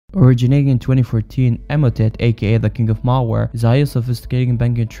Originating in 2014, Emotet, aka the King of Malware, is a highly sophisticated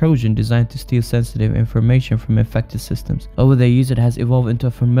banking Trojan designed to steal sensitive information from infected systems. Over the years, it has evolved into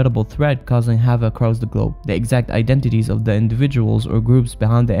a formidable threat, causing havoc across the globe. The exact identities of the individuals or groups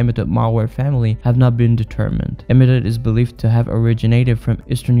behind the Emotet malware family have not been determined. Emotet is believed to have originated from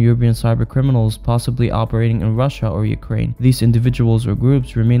Eastern European cybercriminals, possibly operating in Russia or Ukraine. These individuals or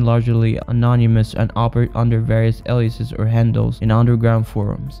groups remain largely anonymous and operate under various aliases or handles in underground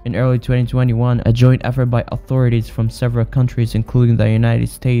forums. In early 2021, a joint effort by authorities from several countries including the United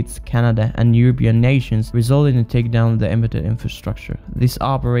States, Canada, and European nations resulted in taking down the Emotet infrastructure. This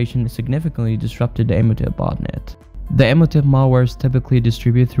operation significantly disrupted the Emotet botnet. The Emotet malware is typically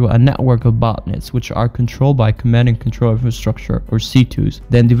distributed through a network of botnets, which are controlled by Command and Control Infrastructure, or C2s.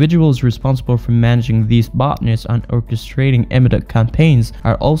 The individuals responsible for managing these botnets and orchestrating Emotet campaigns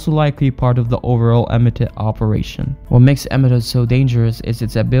are also likely part of the overall Emotet operation. What makes Emotet so dangerous is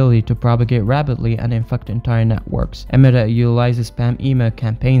its ability to propagate rapidly and infect entire networks. Emotet utilizes spam email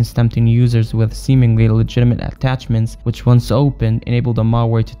campaigns tempting users with seemingly legitimate attachments, which once opened, enable the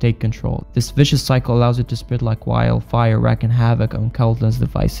malware to take control. This vicious cycle allows it to spread like wildfire, wreaking havoc on countless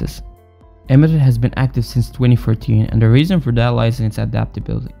devices. Emotet has been active since 2014, and the reason for that lies in its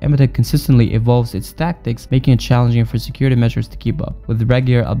adaptability. Emotet consistently evolves its tactics, making it challenging for security measures to keep up. With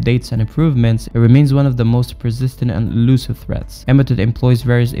regular updates and improvements, it remains one of the most persistent and elusive threats. Emotet employs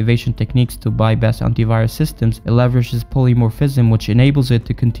various evasion techniques to bypass antivirus systems. It leverages polymorphism, which enables it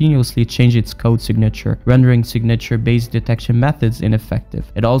to continuously change its code signature, rendering signature-based detection methods ineffective.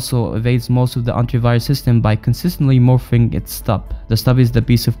 It also evades most of the antivirus system by consistently morphing its stub. The stub is the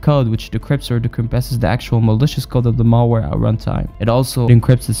piece of code which decrypts or decompresses the actual malicious code of the malware at runtime. It also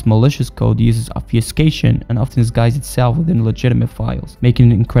encrypts its malicious code, uses obfuscation, and often disguises itself within legitimate files,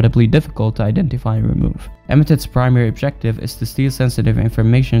 making it incredibly difficult to identify and remove. Emotet's primary objective is to steal sensitive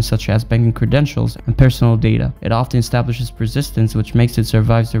information such as banking credentials and personal data. It often establishes persistence, which makes it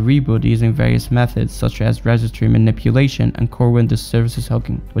survive the reboot using various methods such as registry manipulation and core Windows services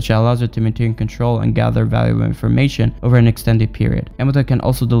hooking, which allows it to maintain control and gather valuable information over an extended period. Emotet can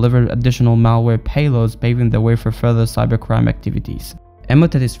also deliver additional malware payloads, paving the way for further cybercrime activities.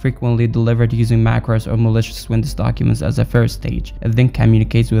 Emotet is frequently delivered using macros or malicious Windows documents as a first stage. It then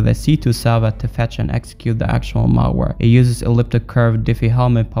communicates with a C2 salva to fetch and execute the actual malware. It uses elliptic curve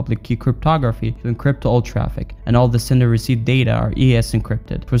Diffie-Hellman public key cryptography to encrypt all traffic, and all the sender-received data are ES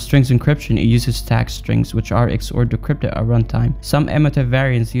encrypted. For strings encryption, it uses tag strings, which are XOR decrypted at runtime. Some Emotet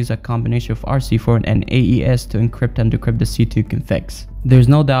variants use a combination of RC4 and AES to encrypt and decrypt the C2 configs. There's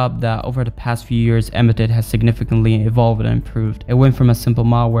no doubt that over the past few years, Emotet has significantly evolved and improved. It went from a simple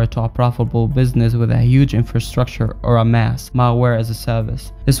malware to a profitable business with a huge infrastructure, or a MaaS, malware as a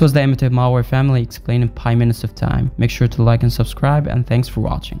service. This was the Emotet malware family explained in 5 minutes of time. Make sure to like and subscribe, and thanks for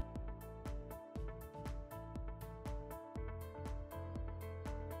watching.